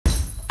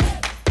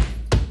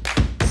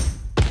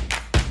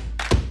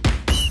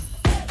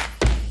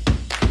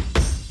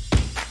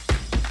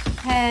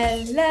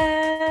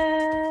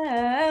Hello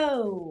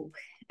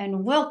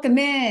and welcome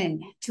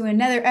in to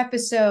another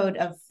episode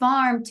of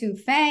Farm to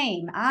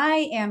Fame.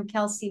 I am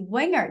Kelsey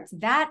Wingert.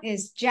 That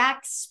is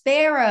Jack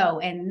Sparrow,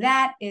 and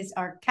that is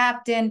our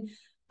captain.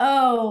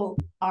 Oh,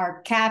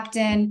 our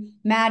captain,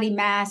 Maddie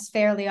Mass,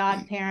 Fairly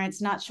Odd Parents.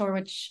 Not sure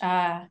which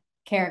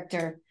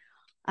character.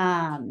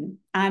 I'm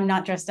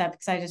not dressed up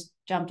because I just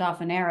jumped off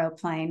an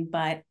aeroplane,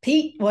 but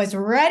Pete was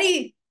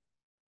ready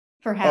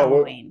for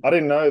Halloween. I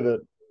didn't know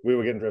that we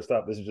were getting dressed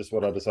up. This is just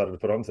what I decided to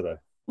put on today.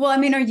 Well, I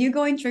mean, are you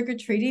going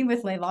trick-or-treating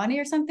with Leilani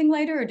or something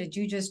later, or did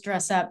you just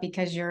dress up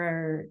because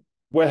you're...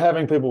 We're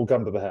having people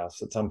come to the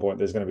house at some point.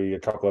 There's going to be a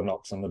couple of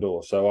knocks on the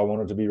door, so I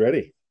wanted to be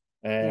ready.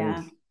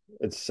 And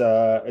it's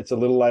a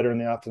little later in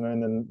the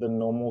afternoon than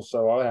normal,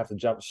 so I have to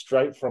jump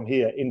straight from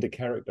here into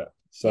character.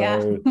 So yeah,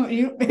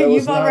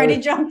 you've already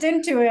jumped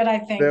into it, I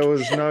think. There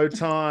was no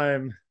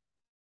time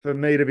for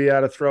me to be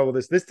able to throw all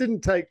this. This didn't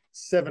take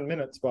 7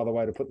 minutes, by the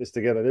way, to put this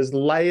together. There's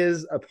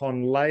layers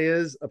upon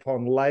layers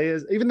upon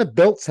layers. Even the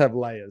belts have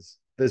layers.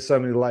 There's so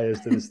many layers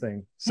to this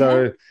thing.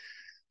 So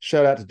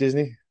shout out to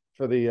Disney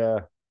for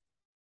the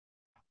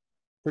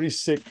pretty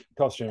sick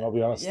costume, I'll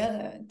be honest.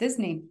 Yeah,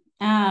 Disney.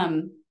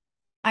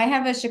 I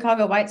have a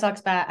Chicago White Sox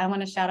bat. I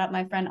want to shout out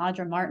my friend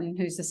Audra Martin,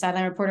 who's the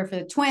sideline reporter for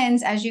the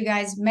Twins. As you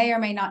guys may or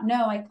may not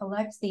know, I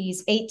collect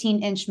these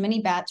 18-inch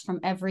mini bats from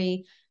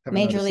every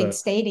Major League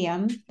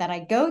stadium that I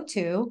go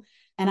to,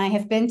 and I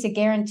have been to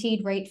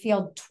Guaranteed Rate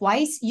Field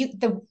twice.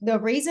 The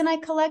reason I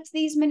collect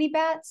these mini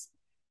bats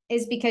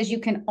is because you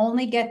can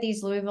only get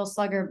these Louisville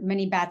Slugger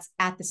mini bats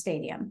at the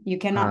stadium. You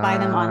cannot buy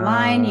them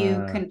online.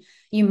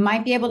 You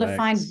might be able to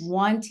find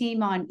one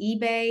team on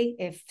eBay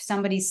if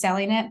somebody's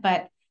selling it,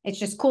 but it's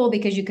just cool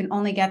because you can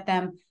only get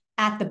them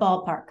at the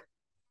ballpark.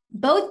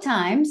 Both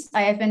times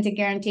I have been to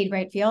Guaranteed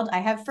Rate Field, I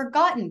have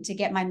forgotten to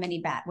get my mini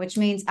bat, which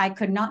means I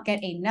could not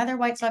get another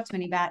White Sox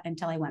mini bat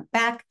until I went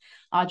back.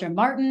 Audra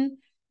Martin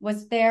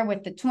was there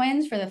with the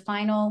Twins for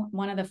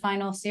one of the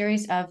final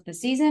series of the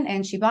season,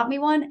 and she bought me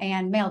one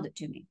and mailed it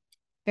to me.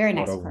 Very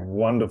nice of her.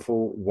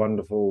 Wonderful,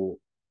 wonderful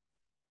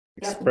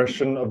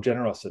expression of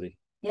generosity.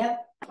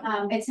 Yep.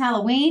 It's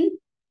Halloween.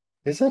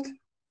 Is it?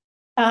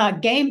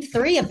 Game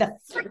 3 of the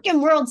freaking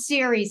World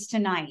Series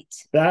tonight.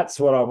 That's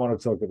what I want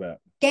to talk about.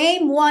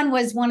 Game 1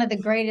 was one of the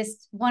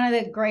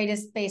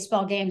greatest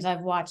baseball games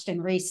I've watched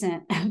in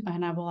recent,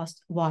 and I've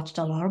watched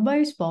a lot of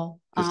baseball.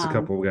 Just a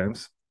couple of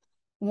games.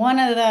 One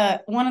of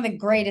the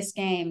greatest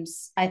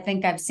games I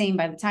think I've seen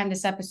by the time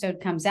this episode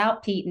comes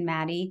out, Pete and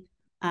Maddie.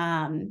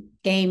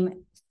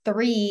 Game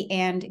 3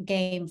 and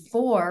Game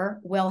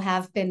 4 will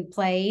have been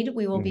played.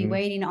 We will be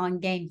waiting on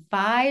Game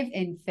 5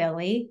 in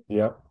Philly.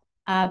 Yep.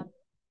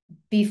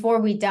 Before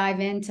we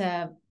dive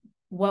into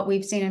what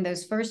we've seen in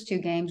those first 2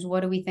 games, what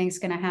do we think is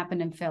going to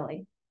happen in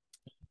Philly?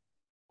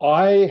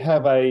 I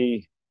have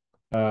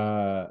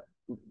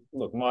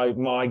look,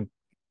 my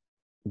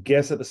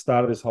guess at the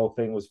start of this whole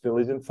thing was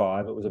Phillies in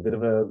 5. It was a bit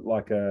of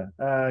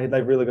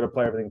they've really got to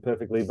play everything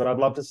perfectly, but I'd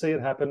love to see it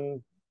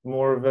happen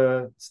more of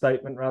a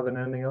statement rather than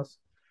anything else.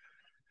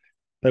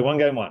 They won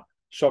Game 1,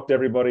 shocked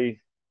everybody,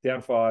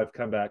 down 5,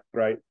 come back,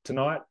 great.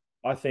 Tonight,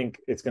 I think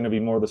it's going to be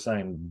more of the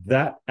same.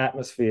 That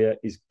atmosphere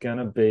is going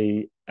to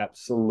be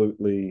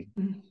absolutely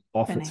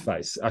off its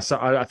face.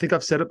 I think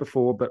I've said it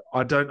before, but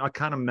I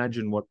can't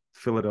imagine what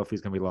Philadelphia is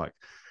going to be like.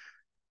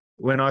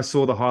 When I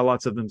saw the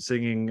highlights of them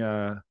singing,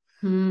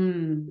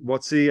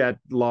 what's he at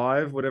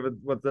live,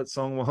 what that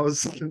song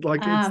was,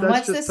 like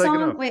that's just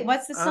taken off. Wait,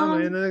 what's the song?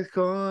 I'm in the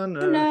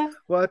corner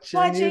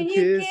watching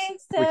you kiss.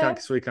 We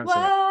can't sing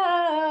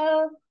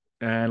it.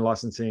 And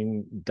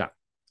licensing done.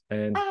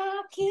 And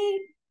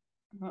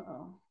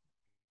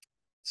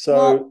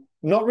so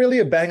not really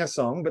a banger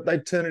song, but they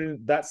turn it in.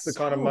 That's the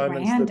kind of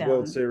moments that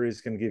World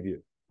Series can give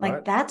you. Like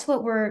right? that's the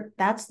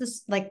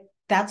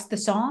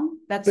song.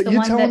 That's the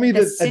one that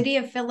the city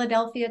of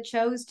Philadelphia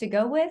chose to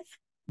go with.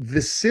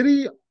 The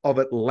city of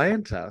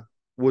Atlanta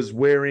was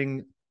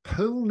wearing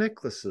pearl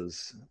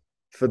necklaces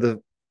for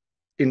the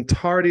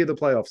entirety of the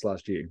playoffs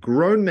last year.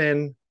 Grown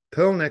men,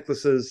 pearl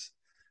necklaces,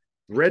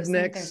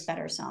 rednecks. There's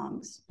better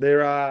songs.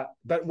 There are,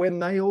 but when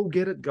they all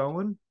get it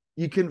going,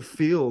 you can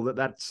feel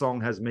that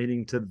song has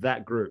meaning to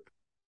that group.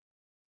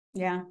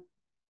 Yeah.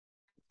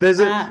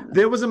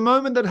 There was a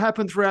moment that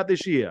happened throughout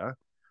this year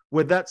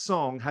where that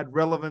song had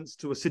relevance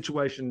to a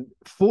situation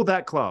for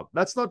that club.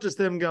 That's not just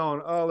them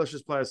going, oh, let's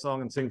just play a song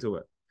and sing to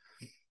it.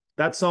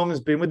 That song has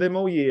been with them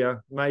all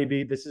year.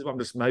 Maybe I'm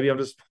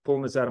just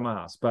pulling this out of my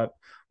ass, but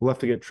we'll have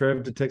to get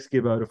Trev to text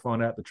Gibbo to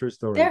find out the true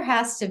story. There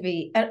has to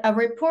be a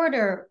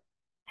reporter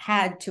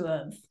had to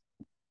have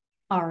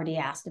already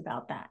asked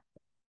about that.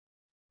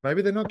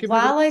 Maybe they're not giving.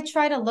 While I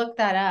try to look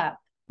that up,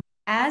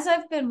 as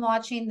I've been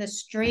watching the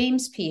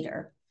streams,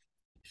 Peter,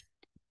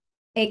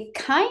 it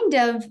kind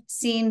of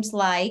seems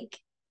like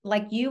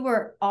you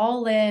were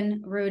all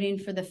in rooting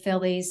for the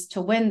Phillies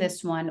to win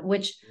this one,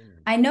 which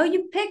I know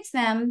you picked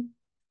them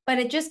But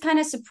it just kind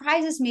of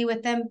surprises me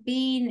with them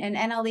being an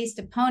NL East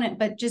opponent.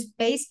 But just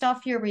based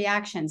off your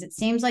reactions, it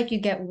seems like you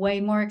get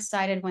way more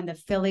excited when the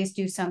Phillies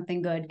do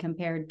something good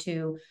compared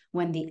to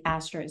when the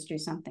Astros do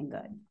something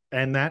good.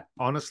 And that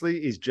honestly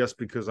is just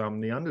because I'm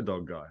the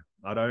underdog guy.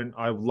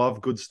 I love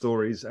good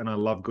stories and I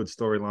love good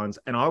storylines.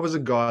 And I was a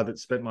guy that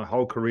spent my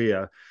whole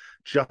career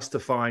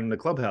justifying the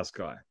clubhouse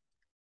guy.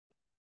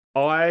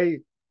 I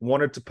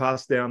wanted to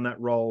pass down that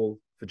role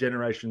for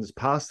generations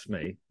past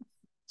me.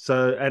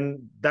 So,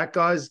 and that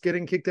guy's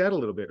getting kicked out a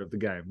little bit of the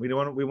game. We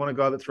want a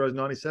guy that throws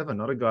 97,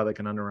 not a guy that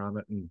can underarm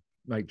it and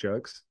make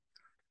jokes.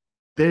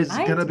 There's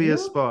going to be a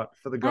spot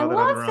for the guy that underarms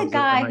it. I love the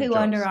guy who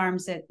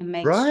underarms it and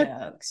makes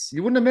jokes.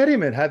 You wouldn't have met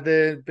him had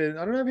there been,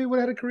 I don't know if he would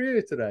have had a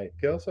career today,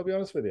 Kels, I'll be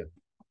honest with you.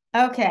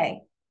 Okay.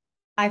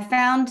 I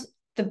found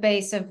the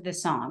base of the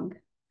song.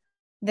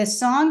 The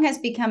song has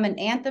become an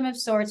anthem of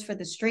sorts for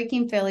the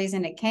streaking Phillies,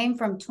 and it came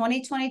from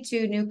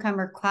 2022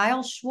 newcomer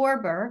Kyle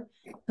Schwarber,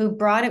 who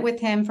brought it with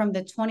him from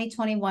the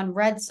 2021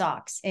 Red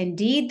Sox.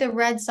 Indeed, the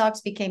Red Sox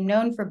became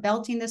known for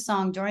belting the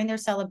song during their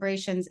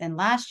celebrations in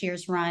last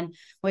year's run,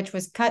 which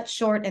was cut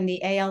short in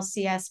the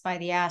ALCS by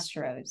the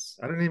Astros.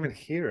 I didn't even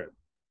hear it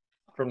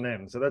from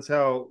them. So that's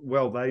how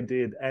well they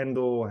did and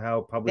or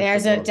how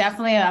published There's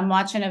I'm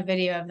watching a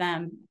video of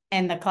them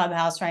in the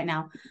clubhouse right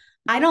now.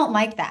 I don't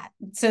like that.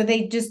 So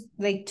they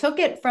took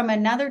it from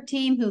another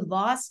team who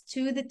lost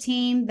to the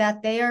team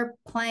that they are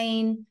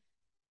playing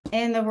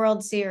in the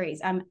World Series.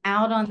 I'm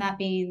out on that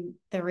being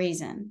the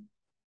reason.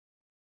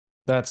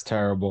 That's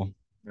terrible.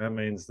 That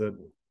means that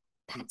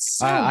that's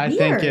so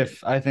weird.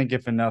 I think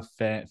if enough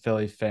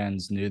Philly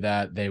fans knew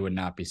that, they would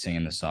not be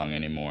singing the song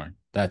anymore.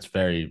 That's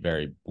very,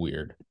 very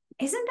weird.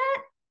 Isn't that?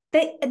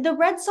 The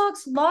Red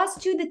Sox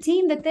lost to the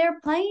team that they're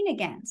playing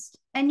against.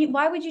 And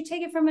why would you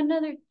take it from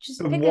another?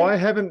 Why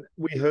haven't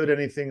we heard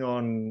anything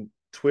on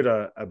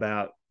Twitter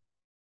about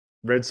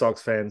Red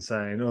Sox fans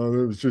saying, "Oh,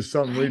 it was just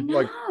something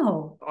like."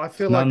 I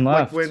feel None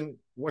like left. when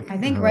I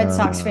think Red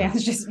Sox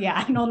fans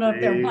I don't know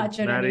if they're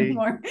watching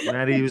anymore.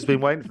 Maddie has been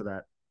waiting for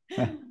that.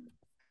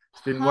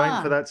 He's been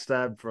waiting for that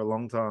stab for a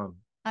long time.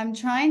 I'm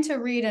trying to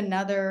read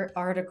another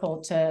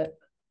article to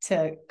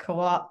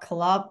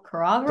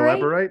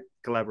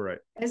Collaborate.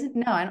 Is it?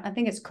 No, I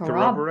think it's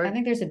corroborate. I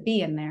think there's a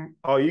B in there.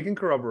 Oh, you can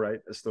corroborate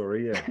a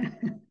story, yeah.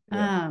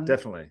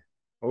 Definitely.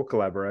 Or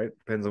collaborate.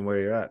 Depends on where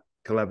you're at.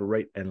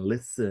 Collaborate and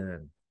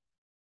listen.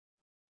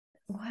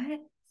 What?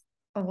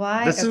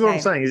 Why? This is what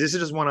I'm saying. Is this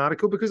just one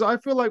article? Because I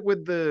feel like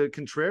with the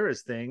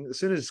Contreras thing, as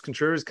soon as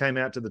Contreras came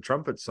out to the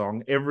trumpet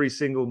song, every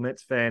single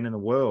Mets fan in the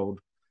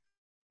world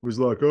was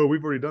like, "Oh,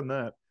 we've already done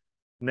that."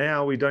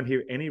 Now we don't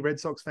hear any Red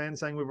Sox fans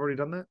saying we've already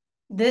done that.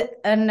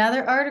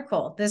 Another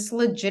article. This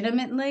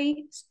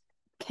legitimately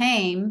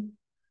came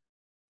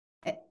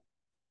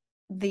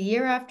the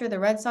year after the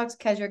Red Sox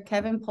catcher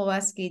Kevin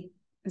Plawecki.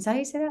 Is that how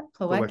you say that?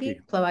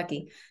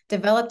 Plawecki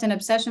developed an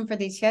obsession for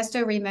the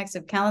Tiesto remix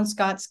of Callan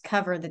Scott's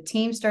cover. The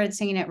team started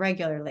singing it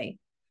regularly.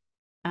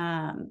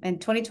 In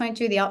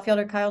 2022, the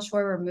outfielder Kyle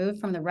Schwarber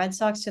moved from the Red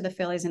Sox to the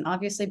Phillies and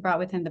obviously brought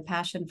with him the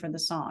passion for the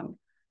song.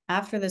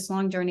 After this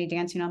long journey,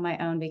 Dancing on My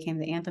Own became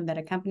the anthem that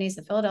accompanies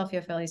the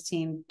Philadelphia Phillies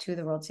team to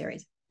the World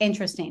Series.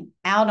 Interesting.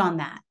 Out on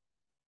that.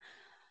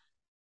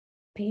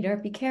 Peter,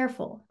 be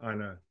careful. I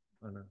know.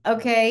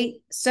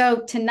 Okay,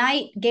 so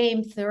tonight,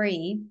 game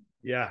 3.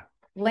 Yeah.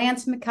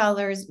 Lance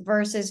McCullers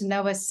versus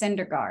Noah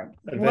Syndergaard.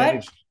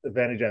 Advantage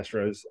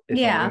Astros, if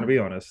I'm going to be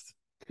honest.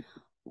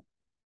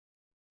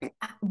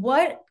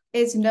 What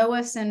is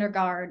Noah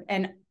Syndergaard?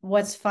 And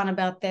what's fun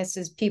about this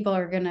is people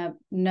are going to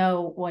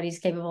know what he's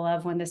capable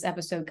of when this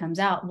episode comes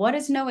out. What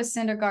is Noah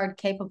Syndergaard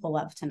capable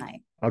of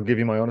tonight? I'll give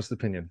you my honest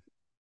opinion.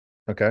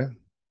 Okay.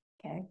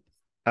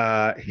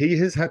 He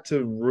has had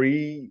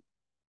to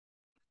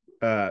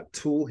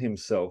tool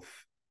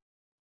himself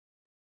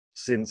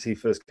since he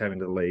first came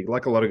into the league,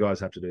 like a lot of guys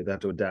have to do. They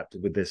have to adapt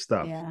with their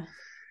stuff. Yeah.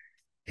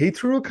 He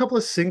threw a couple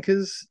of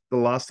sinkers the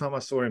last time I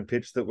saw him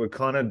pitch that were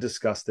kind of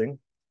disgusting.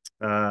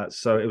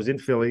 So it was in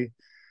Philly.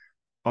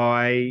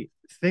 I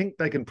think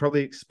they can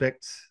probably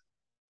expect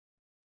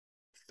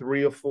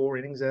 3 or 4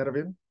 innings out of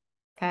him.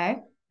 Okay.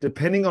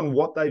 Depending on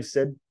what they've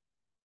said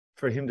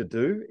for him to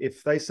do.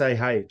 If they say,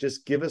 "Hey,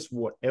 just give us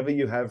whatever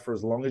you have for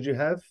as long as you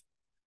have,"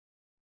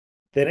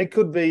 then it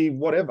could be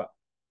whatever.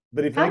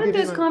 But if how did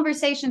those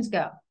conversations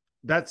go?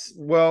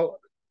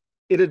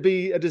 It'd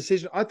be a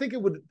decision. I think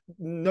it would,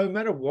 no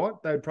matter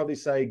what, they'd probably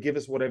say, "Give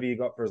us whatever you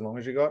got for as long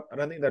as you got." I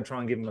don't think they'd try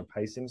and give him a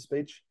pacing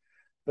speech,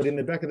 but in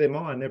the back of their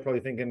mind, they're probably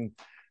thinking,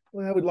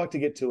 "Well, we'd like to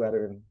get 2 out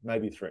of him,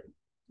 maybe 3."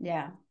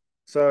 Yeah.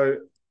 So,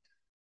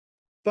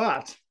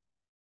 but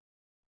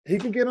he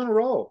could get on a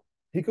roll.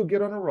 He could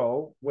get on a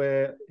roll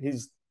where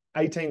he's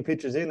 18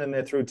 pitches in and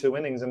they're through 2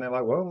 innings and they're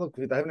like, "Well, look,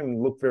 they haven't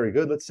even looked very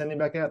good. Let's send him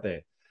back out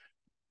there."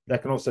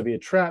 That can also be a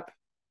trap,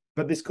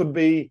 but this could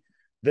be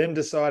them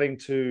deciding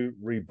to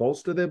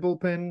rebolster their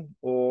bullpen,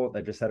 or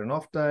they just had an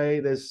off day.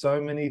 There's so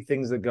many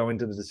things that go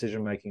into the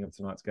decision-making of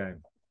tonight's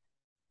game.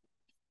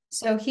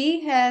 So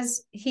he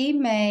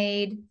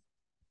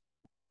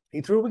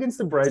threw up against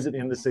the Braves at the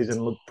end of the season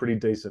and looked pretty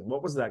decent.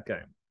 What was that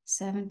game?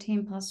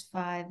 17 plus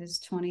 5 is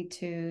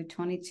 22.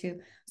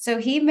 So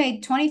he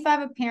made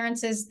 25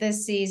 appearances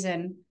this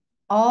season.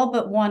 All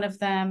but one of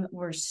them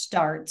were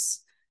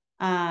starts.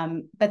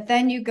 But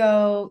then you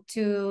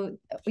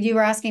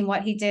were asking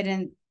what he did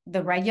in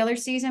the regular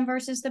season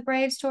versus the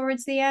Braves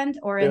towards the end,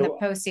 or in the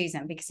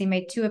postseason, because he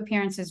made 2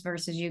 appearances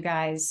versus you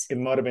guys. It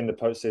might have been the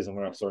postseason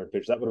where I saw him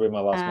pitch. That would have been my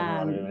last memory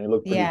on him. He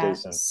looked pretty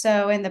decent.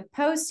 So in the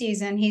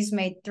postseason, he's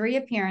made 3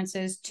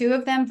 appearances, 2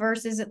 of them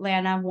versus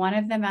Atlanta, 1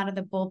 of them out of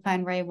the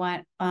bullpen where he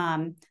went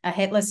a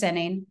hitless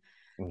inning.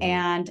 Mm-hmm.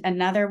 And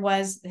another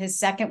was his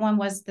second one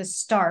was the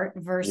start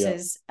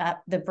versus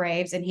the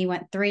Braves, and he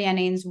went 3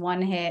 innings,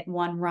 1 hit,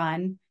 1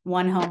 run,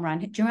 1 home run.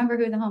 Do you remember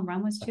who the home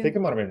run was to? I think it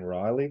might have been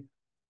Riley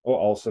or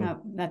Olsen.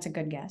 Oh, that's a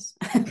good guess.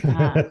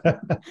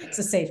 It's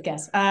a safe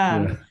guess.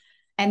 And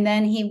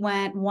then he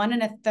went 1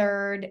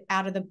 1/3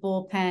 out of the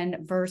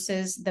bullpen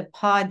versus the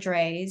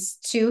Padres,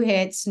 2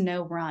 hits,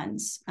 no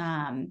runs.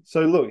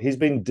 So look, he's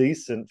been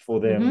decent for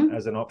them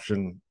as an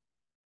option.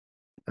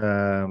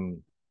 Look,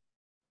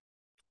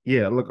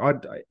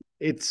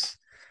 it's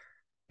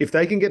if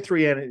they can get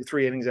three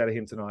innings out of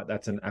him tonight,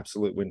 that's an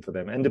absolute win for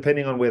them. And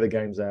depending on where the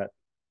game's at,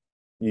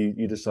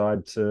 you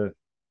decide to.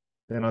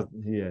 Then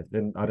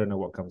I don't know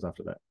what comes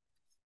after that.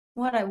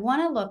 What I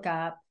want to look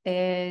up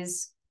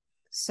is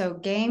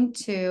game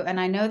 2, and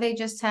I know they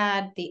just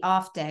had the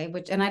off day,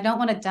 and I don't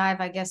want to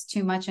dive, I guess,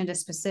 too much into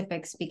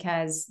specifics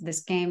because this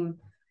game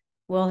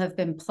will have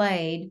been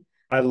played.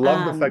 I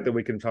love the fact that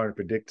we can try and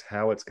predict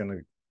how it's going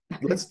to.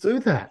 Let's do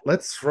that.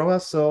 Let's throw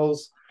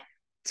ourselves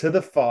to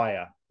the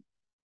fire.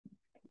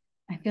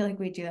 I feel like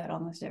we do that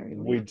almost every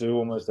week. We do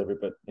almost every,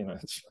 but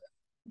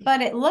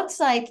But it looks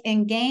like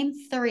in game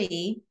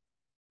 3,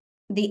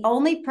 the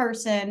only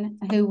person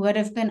who would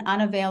have been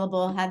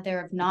unavailable had there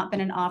have not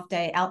been an off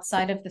day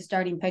outside of the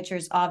starting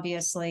pitchers,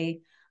 obviously,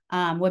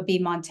 would be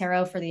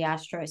Montero for the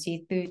Astros.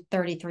 He threw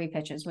 33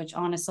 pitches, which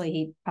honestly,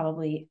 he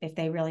probably, if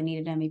they really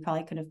needed him, he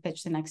probably could have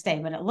pitched the next day.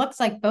 But it looks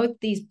like both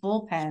these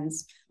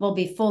bullpens will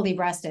be fully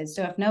rested.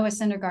 So if Noah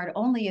Syndergaard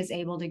only is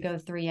able to go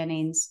 3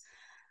 innings,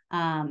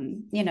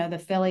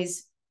 the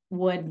Phillies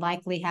would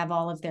likely have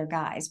all of their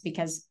guys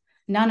because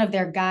none of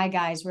their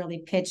guys really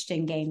pitched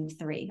in game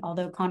 3,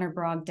 although Connor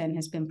Brogdon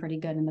has been pretty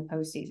good in the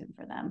postseason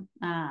for them.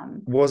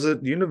 Was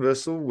it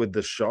universal with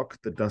the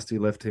shock that Dusty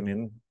left him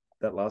in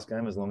that last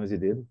game as long as he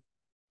did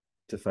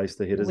to face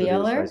the hitters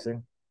Wheeler? that he was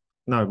facing?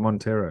 No,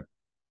 Montero.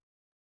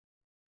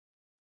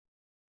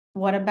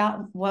 What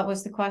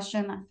was the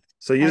question?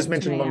 So you just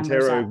mentioned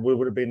Montero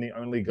would have been the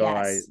only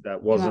guy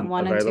that wasn't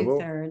available.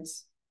 1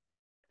 2/3.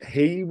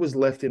 He was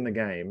left in the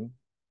game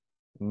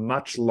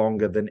much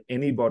longer than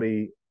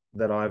anybody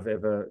that I've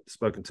ever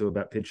spoken to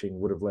about pitching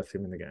would have left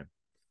him in the game.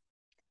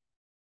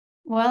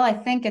 Well, I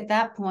think at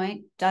that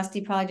point,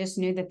 Dusty probably just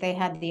knew that they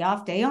had the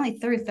off day. He only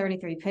threw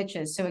 33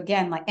 pitches. So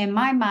again, like in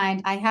my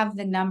mind, I have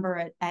the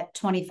number at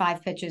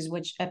 25 pitches,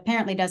 which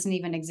apparently doesn't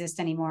even exist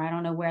anymore. I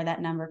don't know where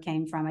that number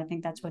came from. I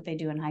think that's what they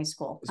do in high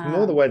school. It's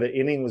more the way the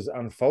inning was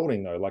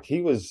unfolding though. Like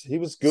he was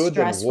good,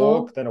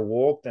 stressful. then a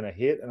walk, then a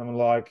hit. And I'm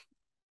like,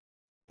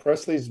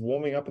 Presley's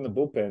warming up in the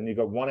bullpen. You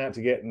got 1 out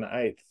to get in the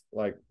 8th.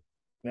 Like,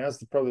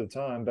 now's probably the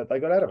time, but they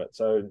got out of it.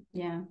 So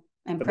yeah,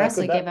 and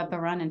Presley gave up a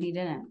run and he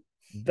didn't.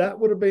 That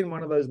would have been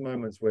one of those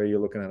moments where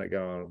you're looking at it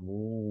going,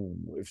 ooh,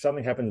 if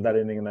something happens in that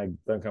inning and they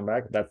don't come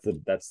back, that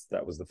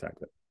was the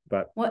factor.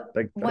 But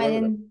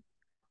when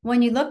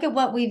you look at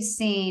what we've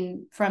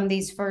seen from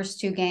these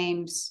first 2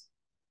 games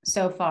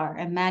so far,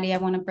 and Maddie, I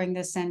want to bring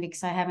this in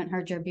because I haven't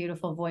heard your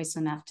beautiful voice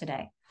enough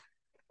today.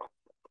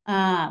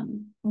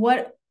 When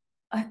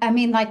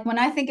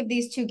I think of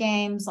these 2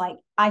 games, like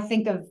I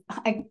think of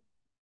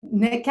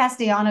Nick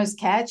Castellanos'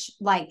 catch,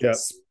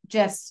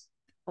 just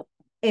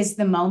is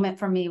the moment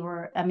for me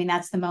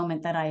that's the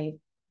moment that I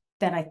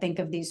think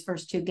of these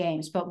first 2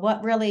 games. But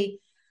what really,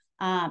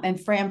 and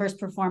Framber's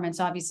performance,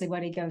 obviously,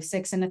 what he goes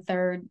 6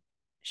 1/3,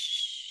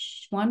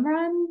 1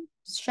 run,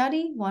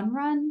 shutty, 1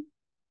 run,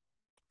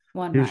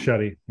 1 run. He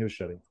was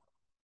shutty.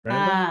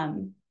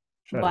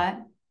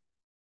 What?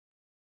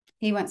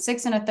 He went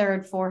 6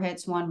 1/3, 4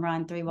 hits, 1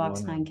 run, 3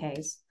 walks, 9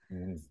 Ks.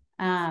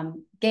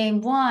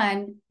 Game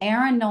 1,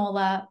 Aaron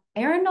Nola,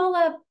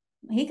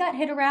 he got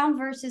hit around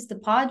versus the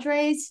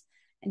Padres.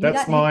 And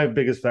that's my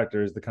biggest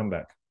factor is the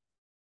comeback.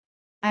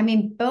 I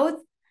mean, both,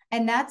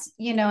 and that's,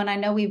 and I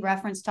know we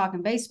reference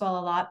talking baseball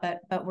a lot,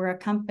 but we're a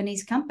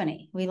company's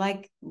company. We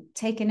like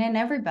taking in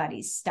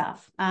everybody's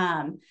stuff.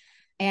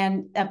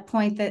 And a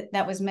point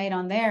that was made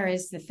on there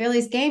is the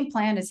Phillies game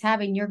plan is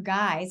having your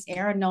guys,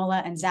 Aaron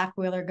Nola and Zach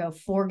Wheeler, go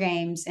 4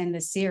 games in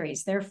the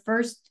series. Their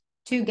first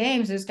 2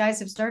 games, those guys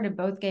have started,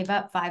 both gave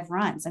up 5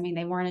 runs. I mean,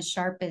 they weren't as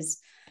sharp as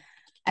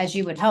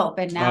you would hope.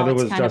 And now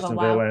it's kind Justin of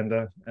a wild.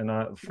 Verlander, and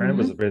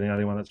Framber's really the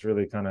only one that's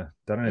really kind of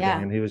done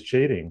anything, and he was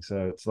cheating.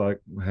 So it's like,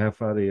 how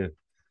far do you?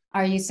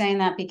 Are you saying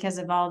that because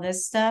of all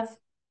this stuff?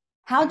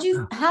 How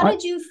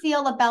did you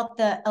feel about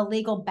the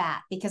illegal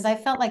bat? Because I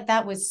felt like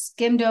that was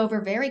skimmed over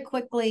very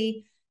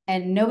quickly.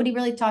 Mm-hmm. nobody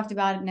really talked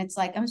about it. And it's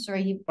like, I'm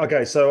sorry.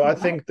 Okay, so I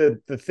think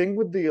that the thing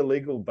with the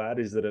illegal bat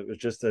is that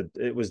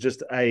it was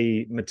just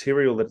a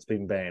material that's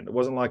been banned. It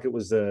wasn't like it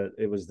was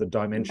the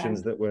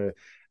dimensions that were,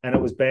 and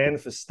it was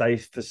banned for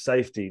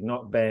safety,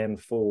 not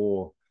banned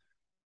for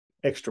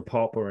extra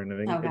pop or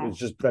anything. Okay. It was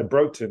just they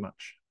broke too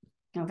much,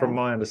 from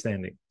my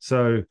understanding.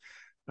 So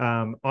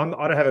I don't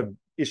have an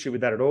issue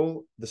with that at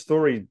all. The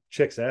story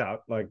checks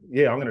out. Like,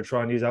 yeah, I'm going to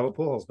try and use Albert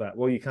Pujols' bat.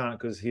 Well, you can't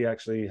because he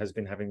actually has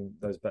been having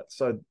those bats.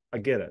 So I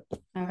get it.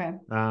 Okay.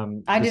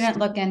 I didn't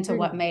look into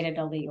what made it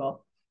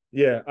illegal.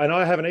 Yeah, and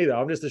I haven't either.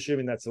 I'm just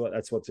assuming that's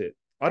what's it.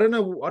 I don't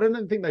know. I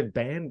don't think they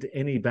banned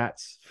any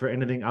bats for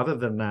anything other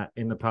than that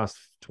in the past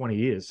 20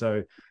 years.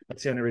 So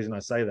that's the only reason I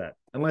say that.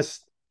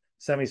 Unless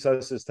Sammy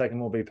Sosa's taken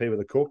more BP with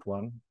a corked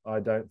one,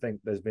 I don't think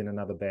there's been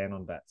another ban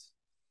on bats.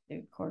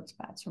 Dude, corked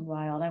bats are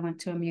wild. I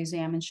went to a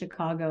museum in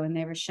Chicago and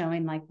they were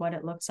showing like what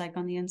it looks like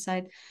on the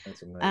inside.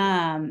 That's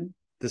amazing.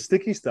 The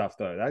sticky stuff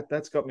though,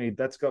 that's got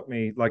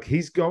me like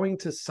he's going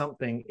to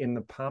something in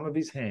the palm of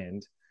his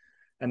hand,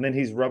 and then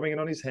he's rubbing it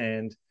on his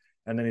hand,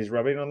 and then he's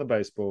rubbing it on the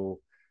baseball,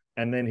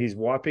 and then he's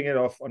wiping it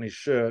off on his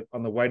shirt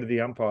on the way to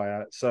the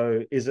umpire.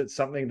 So is it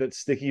something that's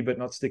sticky but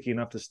not sticky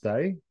enough to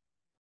stay?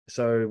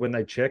 So when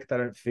they check, they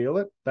don't feel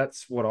it.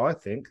 That's what I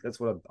think. That's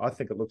what I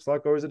think it looks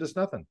like. Or is it just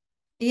nothing?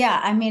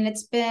 Yeah, I mean,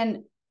 it's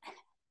been,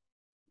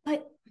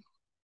 but,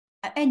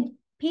 and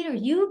Peter,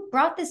 you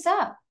brought this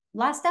up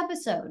last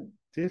episode.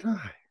 Did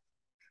I?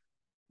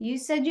 You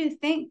said you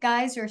think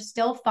guys are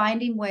still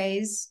finding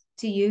ways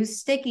to use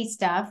sticky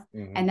stuff,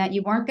 and that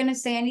you weren't going to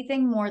say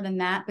anything more than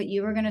that, but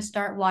you were going to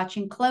start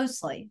watching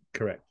closely.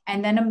 Correct.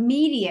 And then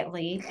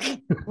immediately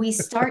we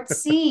start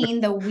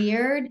seeing the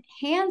weird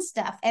hand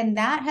stuff, and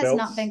that has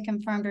not been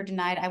confirmed or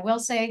denied. I will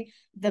say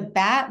the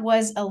bat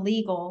was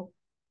illegal.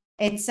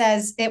 It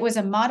says it was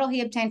a model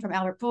he obtained from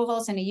Albert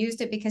Pujols, and he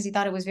used it because he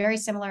thought it was very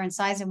similar in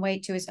size and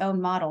weight to his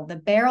own model. The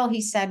barrel,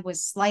 he said,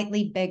 was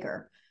slightly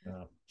bigger.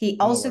 No, he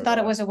also thought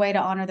it was a way to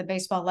honor the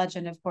baseball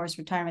legend, of course,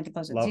 retirement at the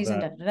close of the season.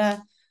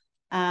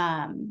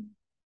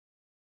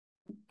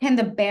 Can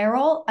the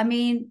barrel, I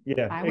mean,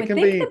 yeah, I would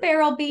think the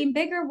barrel being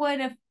bigger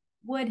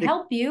would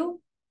help you.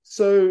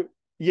 So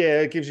yeah,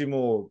 it gives you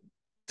more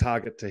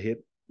target to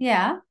hit.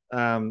 Yeah.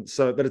 But it's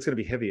going to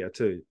be heavier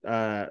too.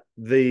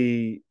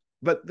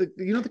 But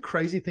the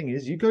crazy thing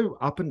is you go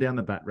up and down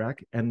the bat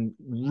rack and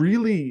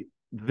really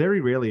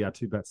very rarely are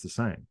two bats the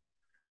same.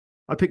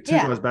 I picked two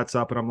guys' bats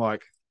up and I'm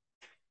like,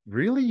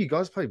 really? You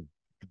guys play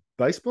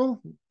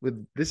baseball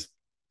with this?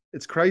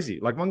 It's crazy.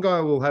 Like one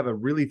guy will have a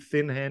really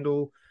thin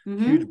handle,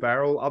 huge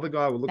barrel. Other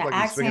guy will look like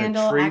he's swinging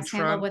a tree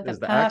trunk. There's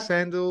the axe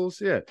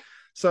handles. Yeah.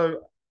 So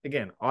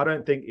again, I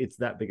don't think it's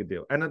that big a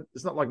deal. And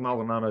it's not like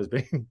Maldonado's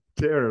been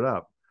tearing it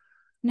up.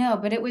 No,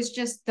 but it was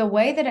just the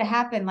way that it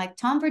happened. Like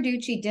Tom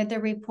Verducci did the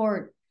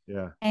report.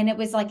 Yeah. And it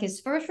was like his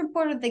first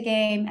report of the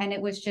game. And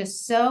it was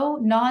just so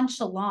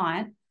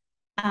nonchalant.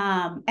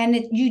 And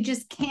you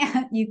just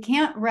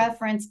can't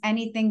reference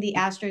anything the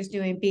Astros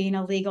doing being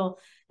illegal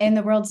in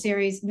the World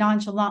Series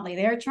nonchalantly.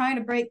 They're trying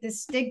to break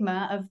this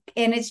stigma of,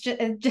 and it's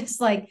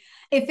just like,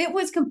 if it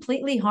was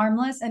completely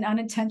harmless and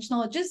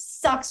unintentional, it just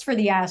sucks for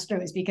the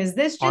Astros because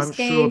this just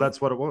sure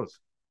that's what it was.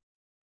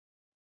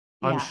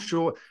 Yeah.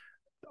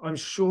 I'm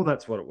sure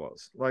that's what it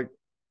was. Like,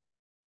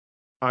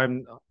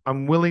 I'm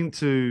willing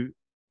to.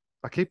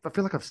 I feel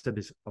like I've said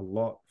this a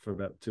lot for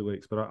about 2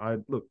 weeks, but I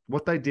look,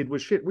 what they did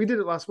was shit. We did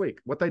it last week.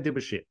 What they did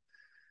was shit.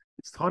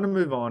 It's time to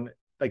move on.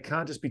 They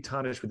can't just be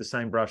tarnished with the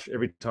same brush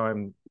every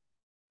time.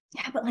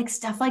 Yeah, but like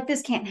stuff like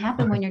this can't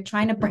happen when you're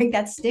trying to break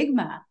that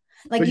stigma.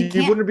 Like but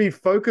you wouldn't be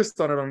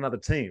focused on it on another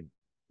team.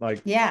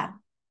 Like, yeah.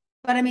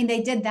 But I mean,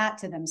 they did that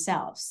to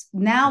themselves.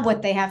 Now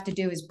what they have to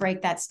do is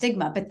break that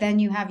stigma. But then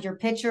you have your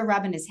pitcher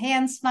rubbing his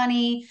hands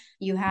funny.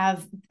 You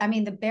have, I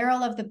mean, the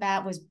barrel of the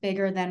bat was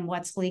bigger than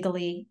what's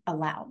legally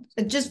allowed.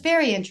 Just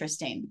very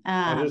interesting.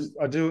 I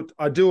do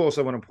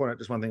also want to point out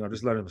just one thing. I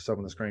just learned myself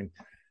on the screen.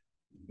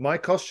 My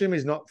costume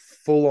is not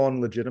full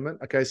on legitimate.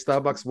 Okay,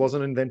 Starbucks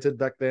wasn't invented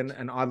back then,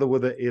 and either were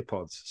the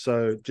earpods.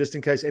 So just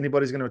in case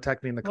anybody's going to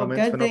attack me in the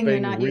comments for not being real,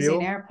 you're not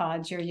using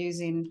AirPods. You're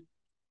using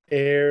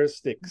Air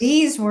sticks.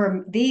 These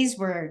were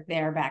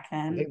there back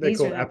then. I think they're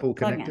called Apple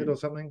Connected or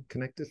something.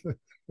 Connected.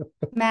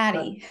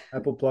 Maddie.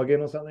 Apple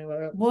plug-in or something like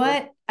that.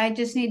 What? I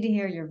just need to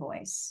hear your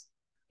voice.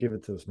 Give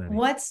it to us, Maddie.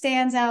 What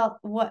stands out?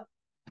 What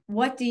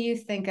do you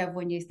think of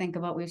when you think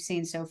of what we've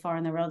seen so far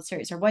in the World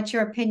Series? Or what's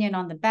your opinion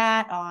on the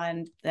bat,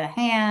 on the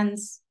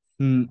hands?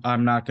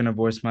 I'm not going to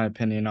voice my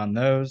opinion on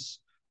those.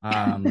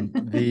 I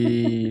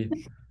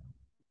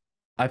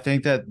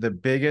think that the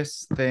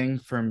biggest thing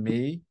for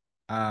me,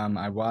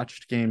 I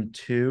watched game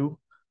 2.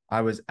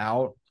 I was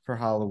out for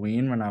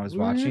Halloween when I was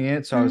watching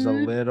it. So I was a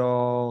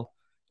little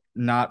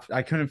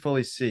I couldn't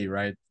fully see,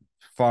 right?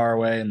 Far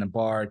away in the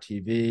bar,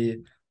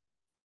 TV.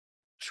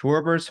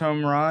 Schwarber's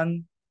home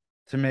run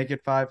to make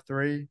it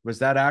 5-3. Was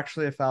that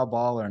actually a foul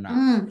ball or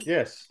not?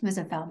 Yes. It was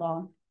a foul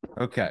ball.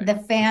 Okay.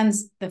 The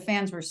fans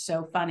were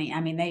so funny.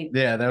 I mean,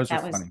 those were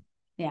funny.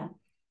 Yeah.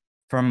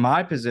 From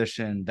my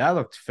position, that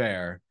looked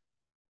fair.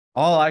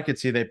 all I could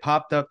see, they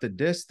popped up the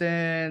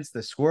distance,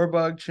 the score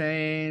bug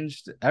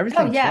changed, Oh,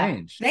 everything yeah.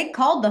 changed. They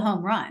called the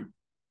home run.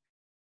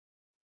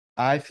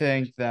 I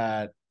think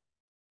that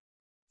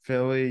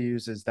Philly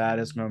uses that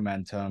as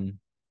momentum.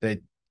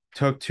 They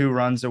took 2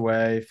 runs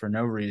away for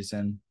no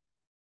reason,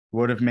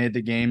 would have made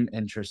the game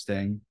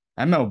interesting.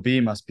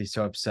 MLB must be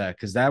so upset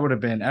because that would have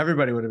been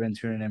everybody would have been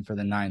tuning in for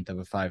the ninth of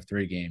a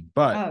 5-3 game.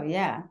 But Oh,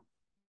 yeah.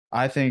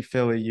 I think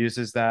Philly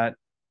uses that.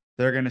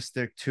 They're going to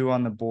stick 2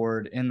 on the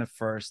board in the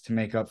first to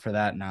make up for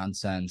that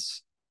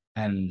nonsense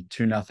and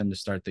 2-0 to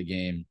start the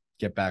game,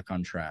 get back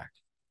on track.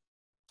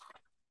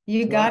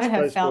 You got to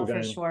have baseball felt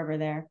for game. Schwarber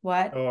there.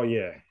 What? Oh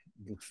yeah,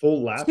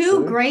 full lap.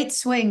 Two great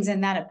swings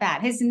in that at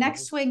bat. His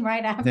next swing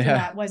right after Yeah.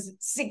 that was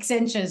 6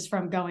 inches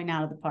from going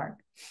out of the park.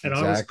 And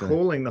Exactly. I was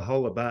calling the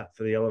whole at bat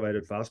for the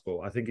elevated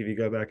fastball. I think if you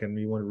go back and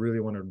you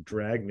really want to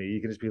drag me, you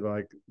can just be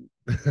like,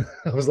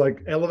 I was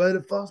like,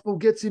 elevated fastball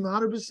gets him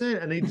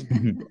 100%, and he just.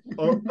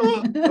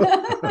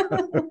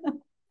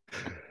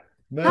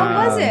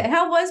 How was it?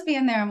 How was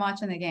being there and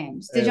watching the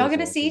games? Did y'all get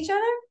to see each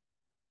other?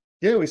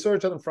 Yeah, we saw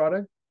each other on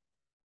Friday.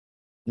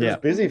 It was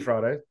busy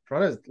Friday.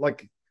 Friday's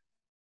like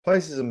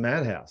place is a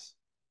madhouse.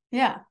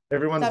 Yeah.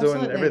 Everyone's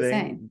doing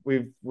everything.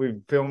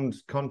 We've filmed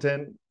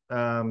content.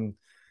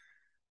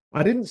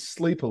 I didn't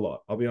sleep a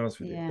lot. I'll be honest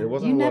with you. There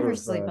wasn't you a lot never of,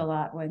 sleep a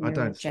lot when you're I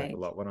don't with Jake. sleep a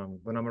lot when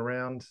I'm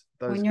around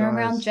those when you're guys.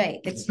 around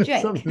Jake. It's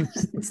Jake.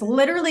 It's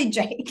literally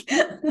Jake.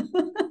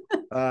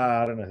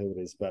 I don't know who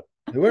it is, but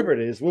whoever it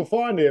is, we'll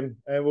find him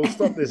and we'll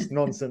stop this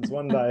nonsense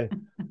one day.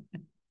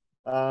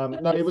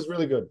 No, it was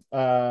really good.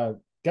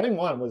 Game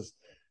 1 was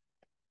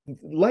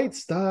late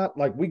start.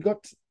 Like I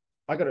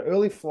got an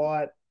early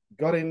flight,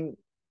 got in.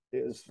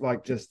 It was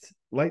like just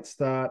late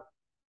start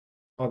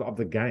of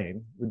the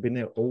game. We'd been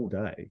there all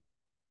day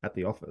at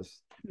the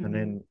office, and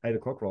then 8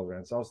 o'clock rolled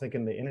around. So I was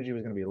thinking the energy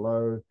was going to be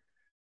low,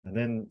 and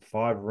then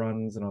 5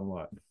 runs, and I'm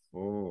like,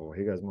 oh,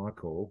 here goes my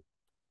call,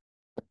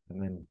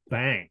 and then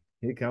bang,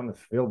 here come the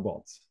field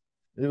bots.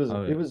 It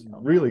was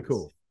really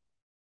cool.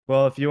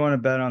 Well, if you want to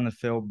bet on the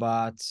Phil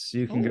bots,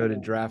 you can go to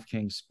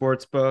DraftKings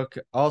Sportsbook.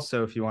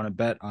 Also, if you want to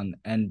bet on the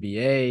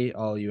NBA,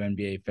 all you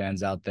NBA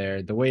fans out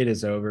there, the wait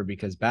is over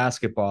because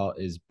basketball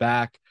is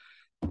back.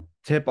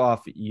 Tip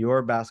off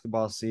your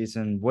basketball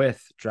season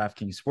with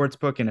DraftKings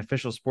Sportsbook, an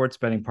official sports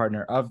betting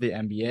partner of the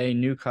NBA.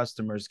 New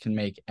customers can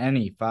make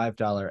any $5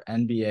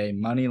 NBA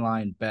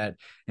moneyline bet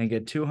and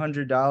get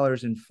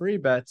 $200 in free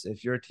bets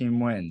if your team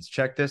wins.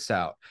 Check this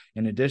out.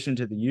 In addition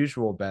to the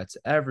usual bets,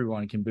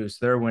 everyone can boost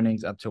their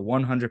winnings up to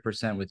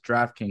 100% with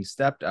DraftKings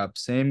stepped up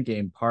same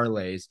game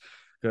parlays.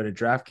 Go to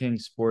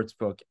DraftKings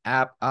Sportsbook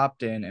app,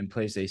 opt in, and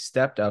place a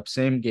stepped up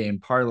same game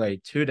parlay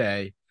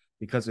today.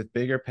 Because with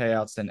bigger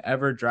payouts than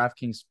ever,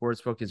 DraftKings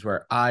Sportsbook is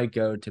where I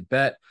go to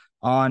bet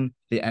on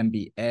the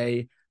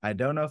NBA. I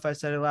don't know if I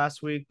said it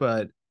last week,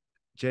 but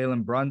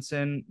Jalen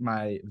Brunson,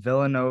 my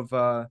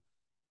Villanova,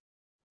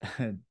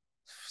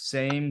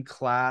 same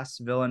class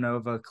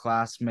Villanova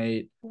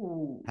classmate,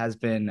 has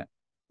been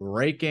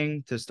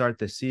raking to start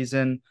the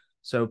season.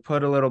 So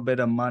put a little bit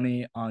of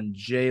money on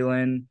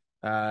Jalen.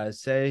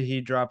 Say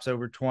he drops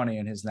over 20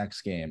 in his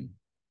next game.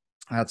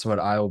 That's what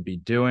I will be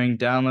doing.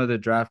 Download the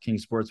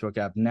DraftKings Sportsbook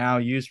app now.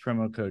 Use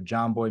promo code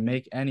JOHNBOY.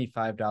 Make any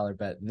 $5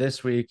 bet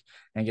this week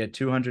and get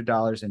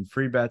 $200 in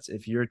free bets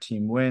if your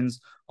team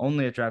wins.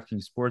 Only at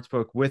DraftKings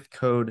Sportsbook with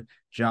code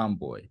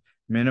JOHNBOY.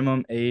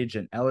 Minimum age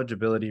and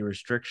eligibility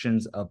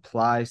restrictions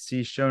apply.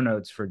 See show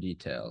notes for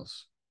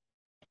details.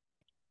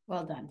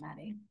 Well done,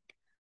 Maddie.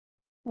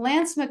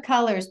 Lance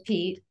McCullers,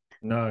 Pete.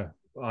 No,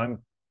 I'm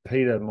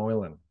Peter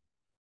Moylan.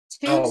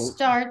 2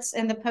 starts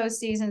in the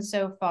postseason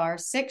so far,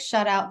 6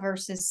 shutout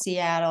versus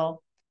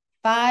Seattle,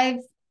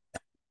 5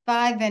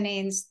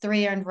 innings,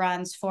 3 earned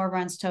runs, 4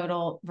 runs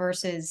total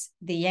versus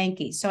the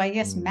Yankees. So I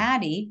guess,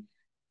 Maddie,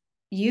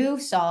 you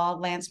saw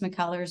Lance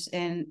McCullers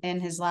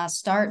in his last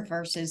start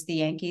versus the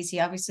Yankees. He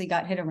obviously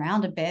got hit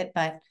around a bit,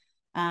 but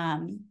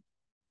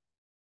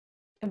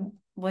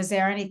was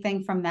there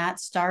anything from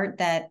that start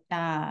that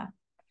that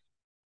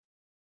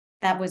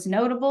was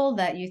notable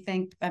that you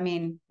think,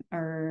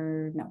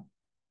 or no?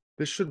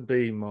 This should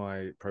be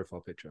my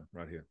profile picture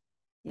right here.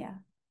 Yeah.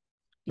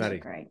 Maddie.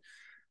 Great.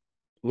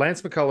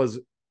 Lance McCullers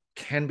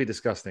can be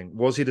disgusting.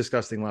 Was he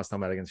disgusting last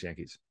time out against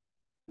Yankees?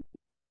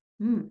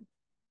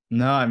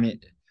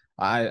 No,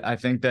 I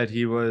think that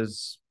he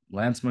was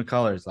Lance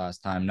McCullers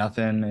last time.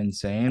 Nothing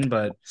insane,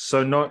 but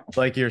so not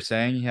like you're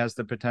saying, he has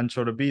the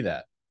potential to be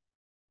that.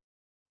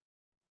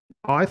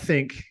 I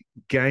think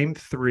game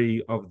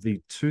 3 of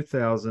the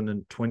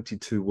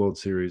 2022 World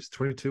Series,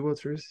 22 World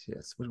Series?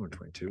 Yes, we're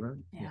 22, right?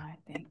 Yeah, I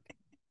think.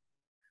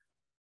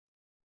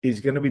 Is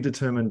going to be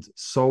determined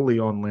solely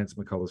on Lance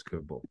McCullers'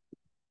 curveball.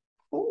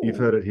 You've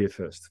heard it here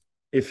first.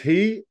 If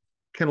he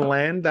can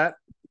land that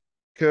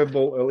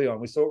curveball early on,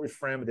 we saw it with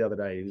Framber the other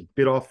day. He was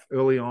bit off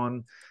early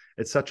on.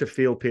 It's such a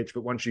field pitch,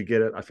 but once you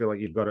get it, I feel like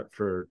you've got it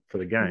for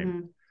the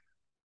game.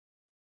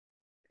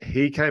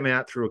 He came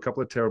out through a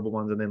couple of terrible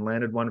ones and then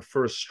landed one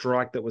for a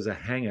strike that was a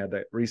hanger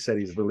that reset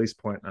his release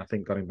point and I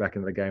think got him back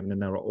into the game. And then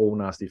they were all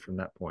nasty from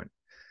that point.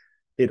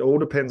 it all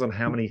depends on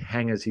how many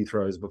hangers he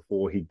throws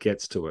before he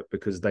gets to it,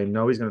 because they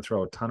know he's going to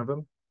throw a ton of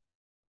them.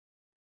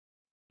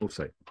 We'll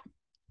see.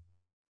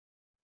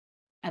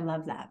 I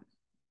love that.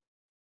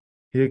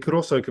 He could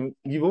also,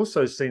 you've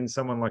also seen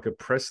someone like a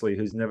Presley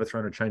who's never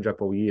thrown a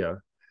changeup all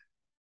year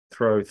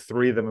throw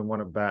 3 of them in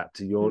one at bat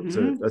to your.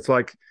 It's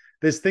like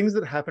there's things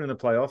that happen in the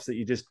playoffs that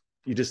you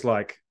just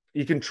like,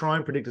 you can try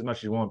and predict as much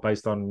as you want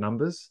based on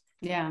numbers.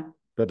 Yeah.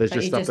 But there's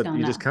just stuff that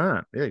you just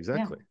can't. Yeah,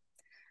 exactly.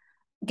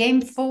 Yeah.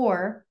 Game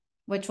 4,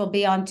 which will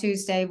be on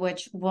Tuesday,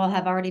 which will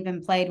have already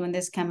been played when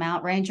this come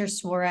out. Ranger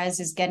Suarez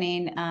is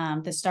getting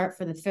the start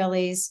for the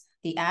Phillies.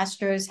 The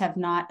Astros have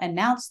not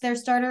announced their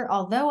starter,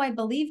 although I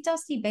believe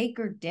Dusty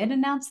Baker did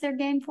announce their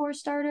Game 4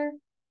 starter.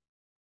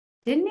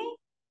 Didn't he?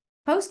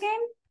 Post game?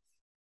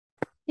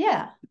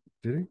 Yeah.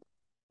 Did he?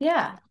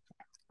 Yeah.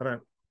 I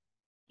don't.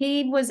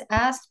 He was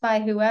asked by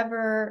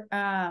whoever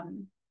the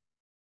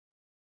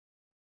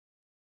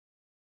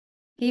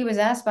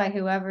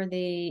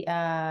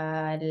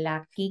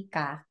La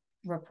Kika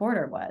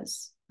reporter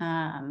was.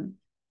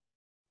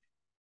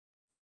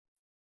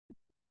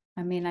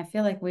 I mean, I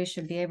feel like we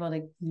should be able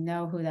to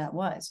know who that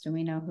was. Do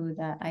we know who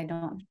that? I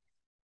don't.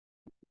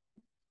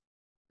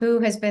 Who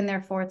has been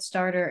their 4th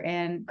starter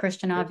in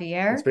Christian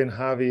Javier? It's been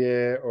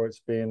Javier, or it's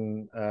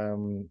been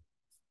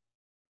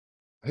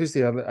who's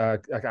the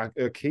other?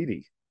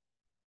 Urquidy.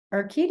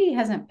 Urquidy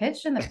hasn't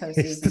pitched in the postseason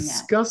It's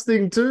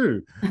disgusting yet.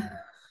 too.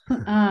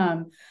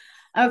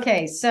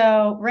 Okay,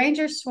 so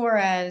Ranger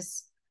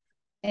Suarez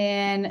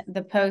in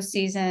the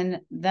postseason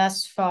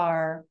thus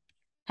far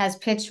has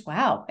pitched,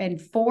 in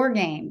 4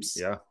 games.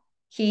 Yeah.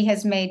 He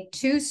has made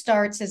 2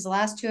 starts. His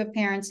last 2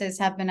 appearances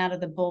have been out of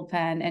the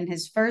bullpen. And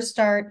his first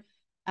start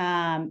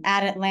at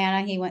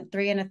Atlanta, he went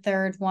 3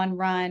 1/3, 1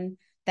 run.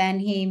 Then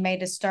he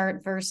made a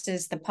start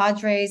versus the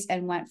Padres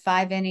and went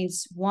 5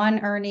 innings, 1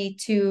 earned,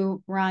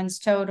 2 runs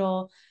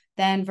total.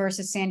 Then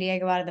versus San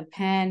Diego out of the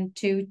pen,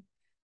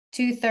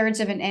 2/3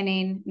 of an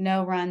inning,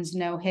 no runs,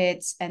 no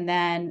hits. And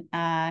then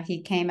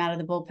he came out of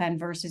the bullpen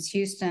versus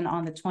Houston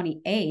on the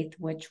 28th,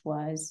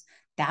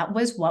 that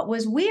was what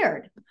was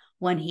weird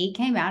when he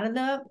came out of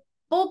the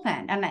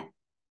bullpen.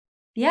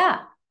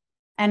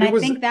 And I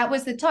think that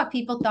was the talk.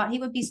 People thought he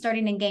would be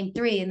starting in Game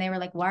 3, and they were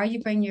like, why are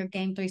you bringing your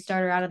Game 3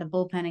 starter out of the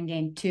bullpen in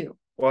Game 2?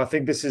 Well, I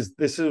think this is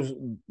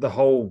the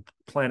whole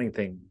planning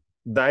thing.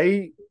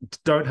 They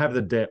don't have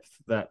the depth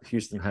that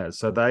Houston has.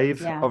 So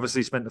they've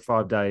obviously spent the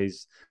 5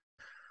 days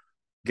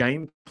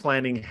game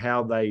planning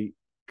how they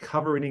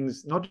cover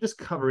innings, not just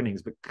cover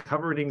innings, but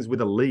cover innings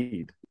with a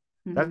lead.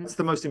 That's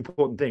the most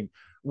important thing.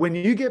 When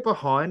you get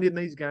behind in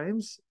these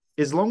games,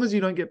 as long as you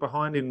don't get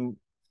behind in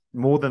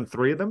more than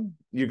 3 of them,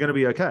 you're going to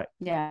be okay.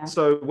 Yeah.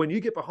 So when you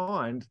get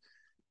behind,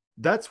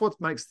 that's what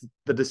makes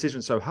the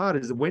decision so hard,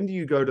 is that when do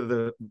you go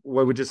to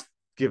where we just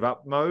give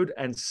up mode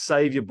and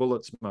save your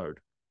bullets mode?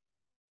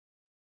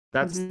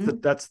 That's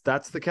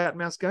the cat and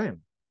mouse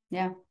game.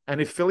 Yeah.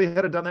 And if Philly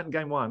had done that in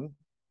Game 1,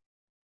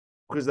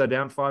 because they're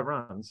down 5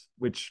 runs,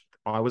 which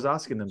I was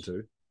asking them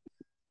to,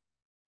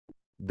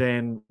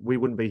 then we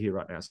wouldn't be here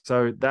right now.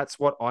 So that's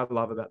what I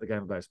love about the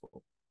game of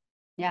baseball.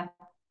 Yeah.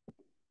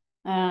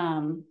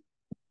 I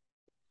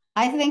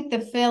think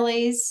the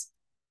Phillies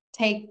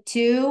take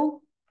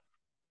 2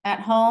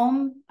 at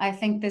home. I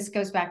think this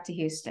goes back to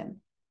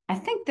Houston. I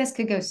think this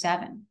could go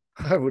 7.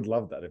 I would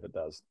love that if it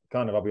does.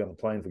 I'll be on the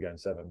plane for Game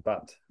 7,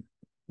 but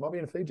might be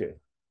in Fiji.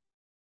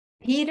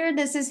 Peter,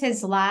 this is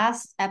his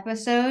last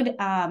episode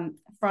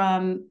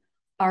from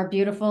our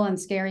beautiful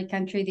and scary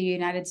country, the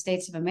United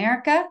States of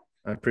America.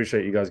 I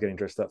appreciate you guys getting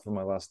dressed up for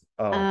my last.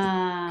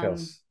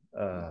 Kels.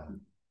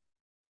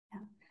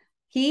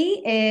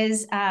 He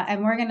is,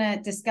 and we're going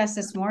to discuss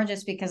this more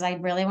just because I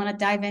really want to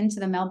dive into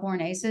the Melbourne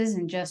Aces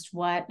and just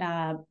what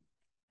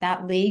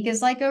that league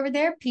is like over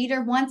there.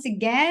 Peter, once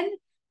again,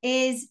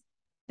 is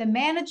the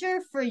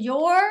manager for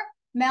your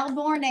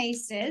Melbourne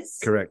Aces.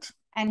 Correct.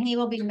 And he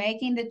will be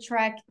making the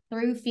trek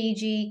through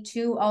Fiji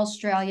to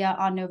Australia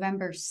on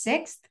November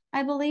 6th,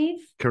 I believe.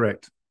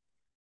 Correct.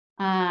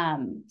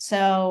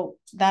 So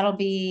that'll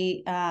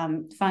be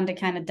fun to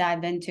kind of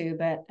dive into.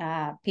 But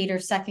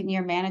Peter's 2nd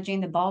year managing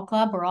the ball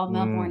club. We're all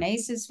Melbourne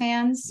Aces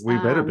fans. We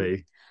better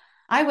be.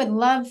 I would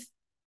love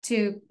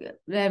to,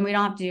 and we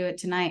don't have to do it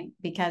tonight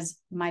because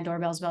my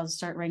doorbell's about to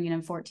start ringing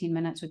in 14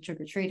 minutes with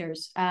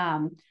trick-or-treaters.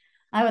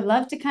 I would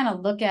love to kind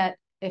of look at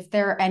if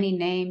there are any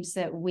names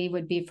that we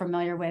would be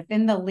familiar with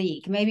in the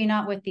league. Maybe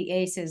not with the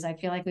Aces. I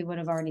feel like we would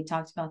have already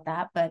talked about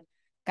that, but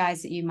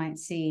guys that you might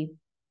see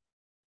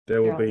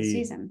there will be the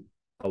season.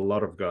 A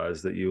lot of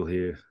guys that you'll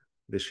hear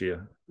this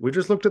year. We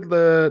just looked at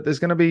there's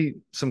going to be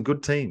some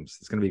good teams.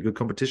 There's going to be a good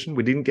competition.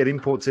 We didn't get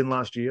imports in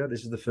last year.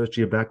 This is the first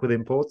year back with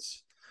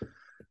imports.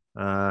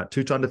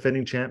 2-time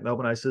defending champ,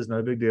 Melbourne Aces,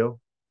 no big deal.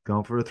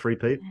 Going for a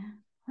 3-peat. Yeah,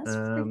 let's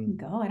freaking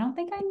go. I don't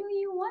think I knew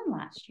you won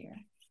last year.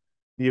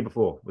 The year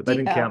before, but they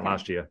didn't count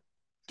last year.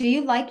 Do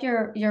you like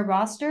your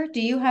roster?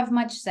 Do you have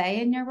much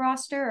say in your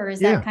roster, or is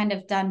that kind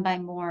of done by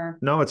more?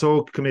 No, it's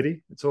all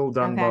committee. It's all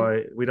done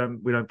by. We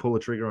don't pull the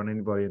trigger on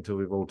anybody until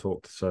we've all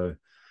talked. So,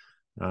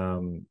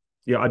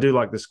 I do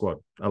like this squad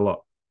a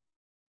lot.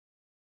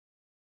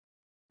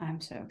 I'm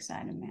so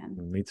excited, man.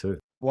 Me too.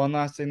 One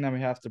last thing that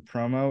we have to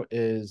promo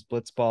is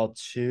Blitzball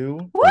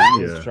 2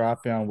 What? is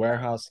dropping on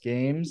Warehouse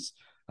Games.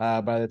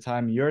 By the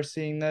time you're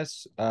seeing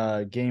this,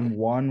 game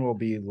 1 will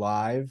be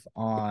live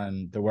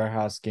on the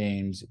Warehouse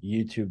Games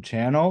YouTube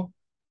channel.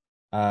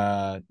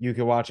 You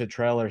can watch a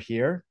trailer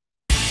here.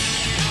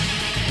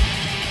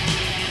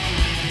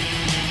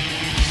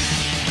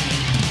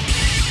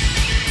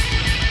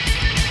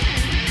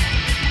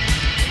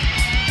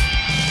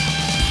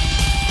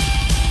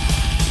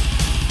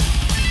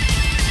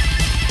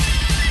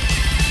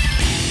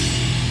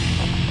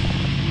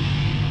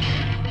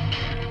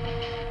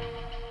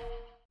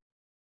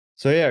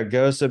 So yeah,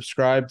 go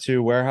subscribe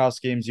to Warehouse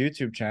Games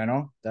YouTube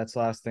channel. That's the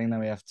last thing that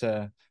we have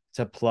to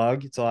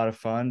plug. It's a lot of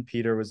fun.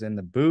 Peter was in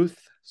the booth,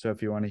 so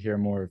if you want to hear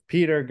more of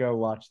Peter, go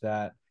watch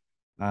that.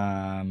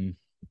 Yeah,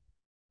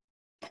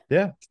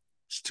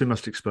 it's too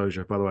much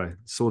exposure. By the way,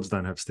 swords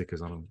don't have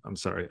stickers on them. I'm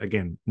sorry.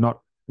 Again,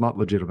 not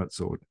legitimate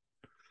sword.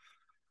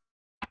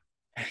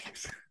 I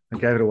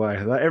gave it away.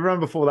 Everyone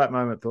before that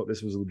moment thought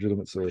this was a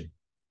legitimate sword.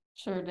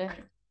 Sure did.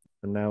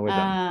 And now we're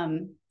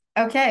done.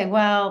 Okay,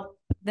 well,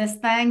 this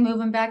thing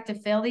moving back to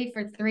Philly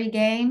for 3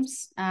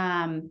 games.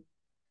 Like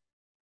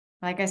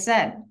I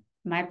said,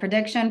 my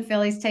prediction,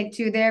 Phillies take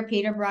 2 there.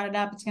 Peter brought it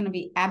up. It's going to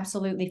be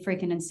absolutely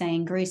freaking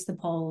insane. Grease the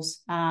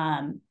polls.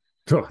 They're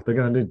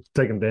going to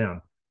take them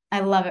down. I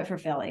love it for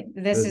Philly.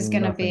 It's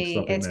going to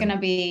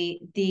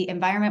be, the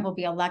environment will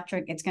be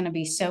electric. It's going to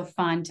be so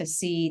fun to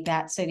see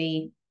that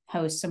city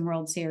host some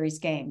World Series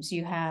games.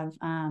 You have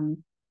a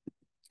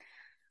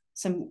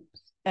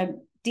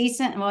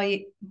decent,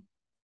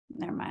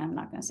 never mind. I'm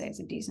not going to say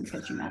it's a decent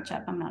pitching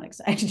matchup. I'm not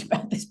excited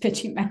about this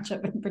pitching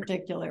matchup in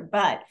particular,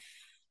 but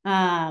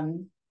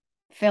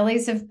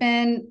Phillies have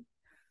been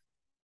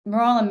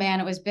rolling, man.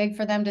 It was big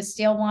for them to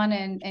steal one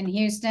in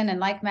Houston. And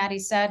like Maddie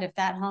said, if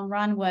that home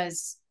run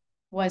was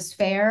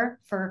fair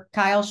for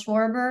Kyle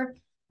Schwarber,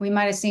 we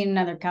might have seen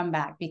another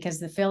comeback because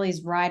the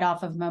Phillies ride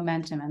off of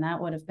momentum, and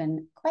that would have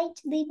been quite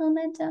the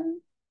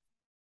momentum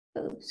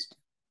boost.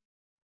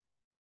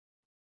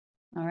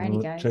 All righty,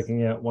 guys.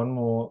 Checking out one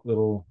more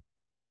little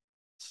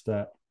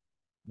stat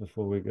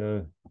before we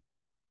go.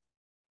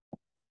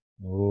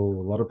 Oh,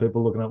 a lot of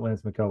people looking up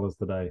Lance McCullers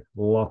today.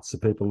 Lots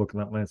of people looking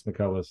up Lance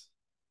McCullers.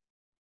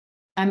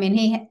 I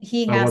mean,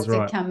 he has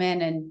to come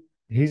in and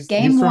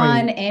Game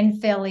 1 in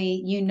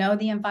Philly, you know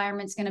the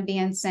environment's going to be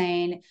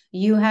insane.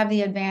 You have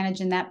the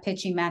advantage in that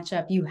pitching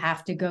matchup. You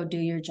have to go do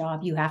your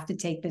job. You have to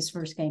take this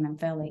first game in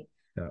Philly.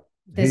 Yeah.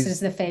 This is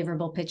the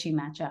favorable pitching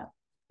matchup.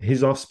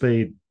 He's off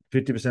speed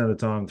 50% of the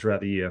time throughout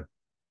the year.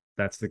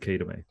 That's the key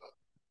to me.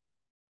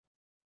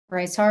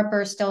 Bryce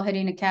Harper still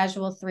hitting a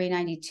casual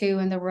 392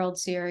 in the World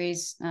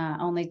Series.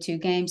 Only 2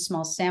 games,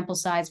 small sample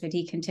size, but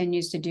he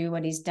continues to do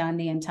what he's done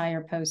the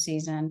entire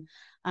postseason.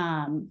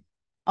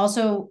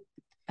 Also,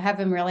 have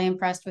been really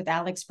impressed with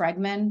Alex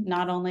Bregman,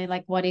 not only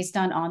like what he's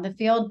done on the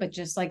field, but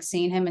just like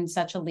seeing him in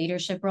such a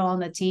leadership role on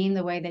the team,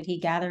 the way that he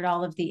gathered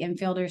all of the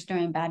infielders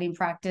during batting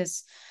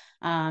practice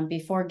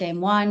before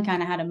game 1,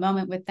 kind of had a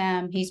moment with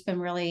them. He's been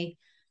really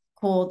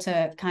cool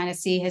to kind of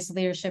see his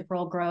leadership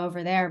role grow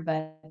over there,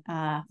 but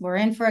we're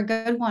in for a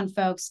good one,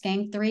 folks.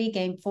 Game 3,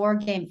 game 4,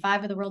 game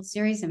 5 of the World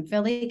Series in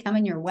Philly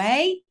coming your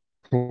way.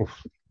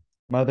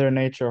 Mother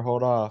Nature,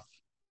 hold off.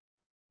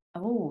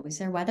 Oh, is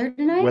there weather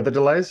tonight? Weather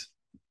delays?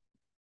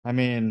 I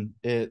mean,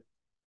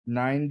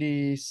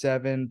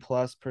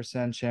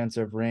 97+% chance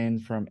of rain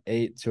from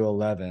 8 to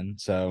 11.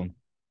 So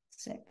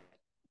sick.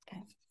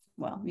 Okay.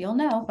 Well, you'll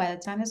know by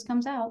the time this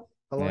comes out.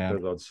 I like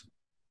those odds.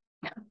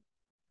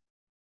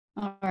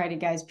 All righty,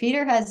 guys.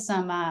 Peter has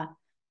some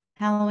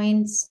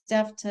Halloween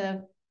stuff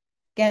to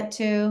get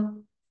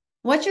to.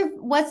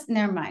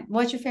 Never mind.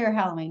 What's your favorite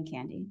Halloween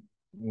candy?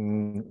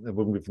 It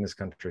wouldn't be from this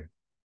country.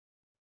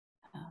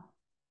 Oh.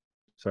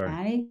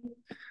 Sorry.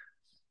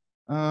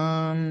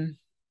 Maddie?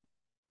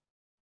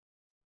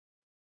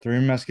 Three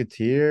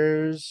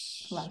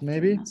Musketeers,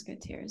 maybe? 3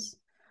 Musketeers.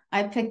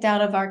 I picked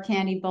out of our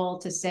candy bowl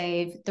to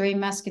save 3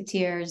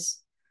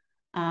 Musketeers.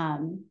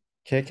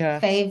 Kit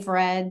Kats. Fave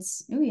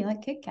Reds. Ooh, you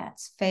like Kit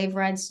Kats. Fave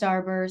Red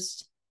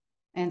Starburst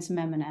and some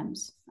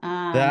M&Ms. The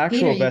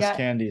actual best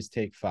candy is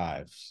Take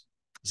 5s.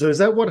 So is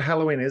that what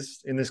Halloween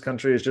is in this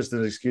country? Is just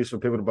an excuse for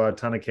people to buy a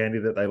ton of candy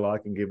that they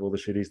like and give all the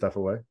shitty stuff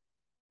away?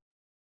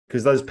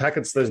 Because those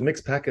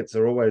mixed packets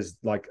are always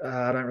like,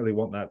 I don't really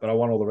want that, but I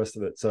want all the rest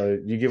of it. So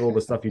you give all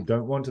the stuff you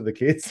don't want to the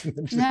kids.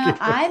 No,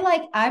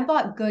 I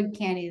bought good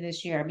candy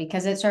this year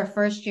because it's our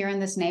first year in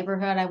this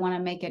neighborhood. I want to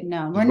make it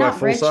known. We're not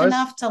rich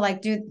enough to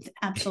do,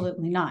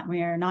 absolutely not.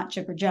 We are not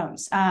Chipper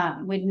Jones.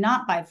 We'd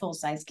not buy full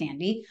size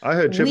candy. I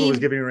heard Chipper was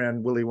giving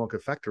around Willy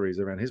Wonka factories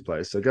around his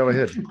place. So go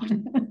ahead.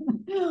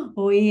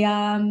 We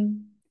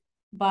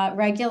bought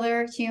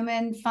regular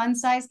human fun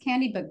size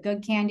candy, but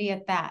good candy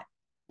at that.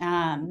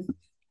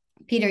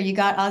 Peter, you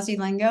got Aussie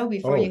Lingo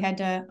before you head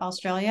to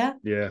Australia?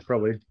 Yeah,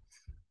 probably.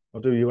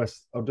 I'll do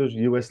US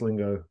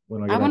lingo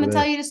when I get I want to there.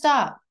 tell you to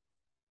stop.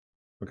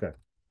 Okay.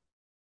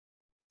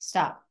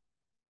 Stop.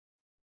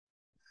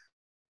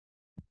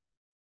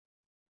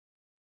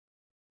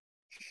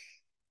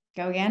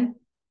 Go again.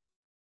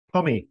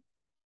 Pommy.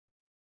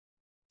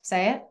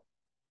 Say it.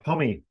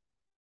 Pommy.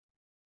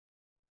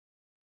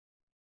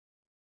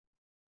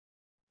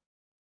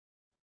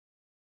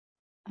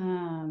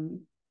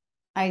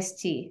 Iced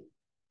tea.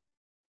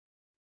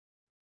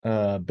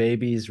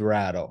 Babies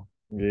rattle.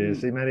 Yeah,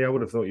 see, Maddie, I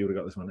would have thought you would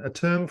have got this one. A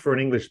term for an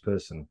English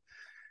person.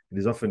 It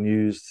is often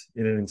used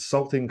in an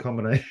insulting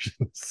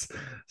combinations,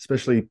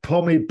 especially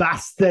pommy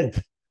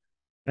bastard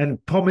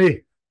and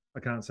pommy. I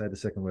can't say the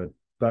second word,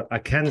 but I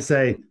can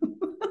say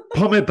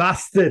pommy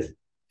bastard.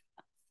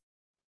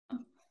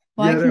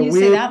 Why can you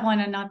say that one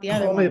and not the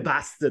other pommy one?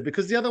 bastard,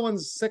 because the other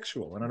one's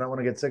sexual, and I don't want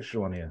to get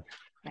sexual on here.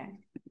 Okay,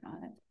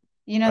 got it.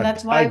 You know,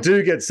 that's why I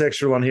do get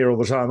sexual on here all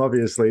the time,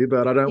 obviously,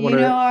 but I don't want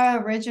to. You know,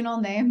 our original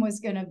name was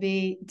going to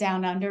be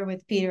Down Under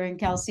with Peter and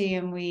Kelsey,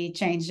 and we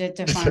changed it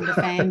to Farm to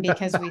Fame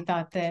because we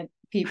thought that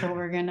people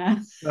were going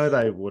to. No,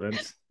 they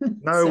wouldn't.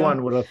 No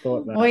one would have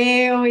thought that.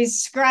 We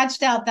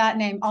scratched out that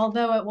name,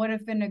 although it would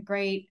have been a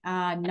great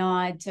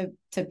nod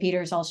to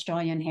Peter's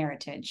Australian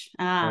heritage.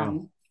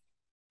 Wow.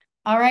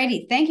 All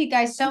righty. Thank you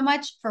guys so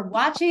much for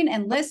watching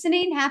and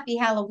listening. Happy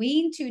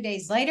Halloween 2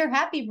 days later.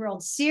 Happy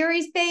World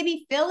Series,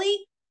 baby. Philly.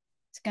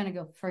 It's going to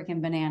go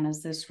freaking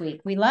bananas this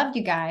week. We loved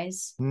you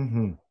guys.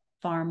 Mm-hmm.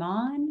 Farm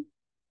on,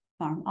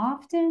 farm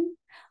often.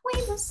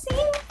 We will see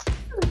you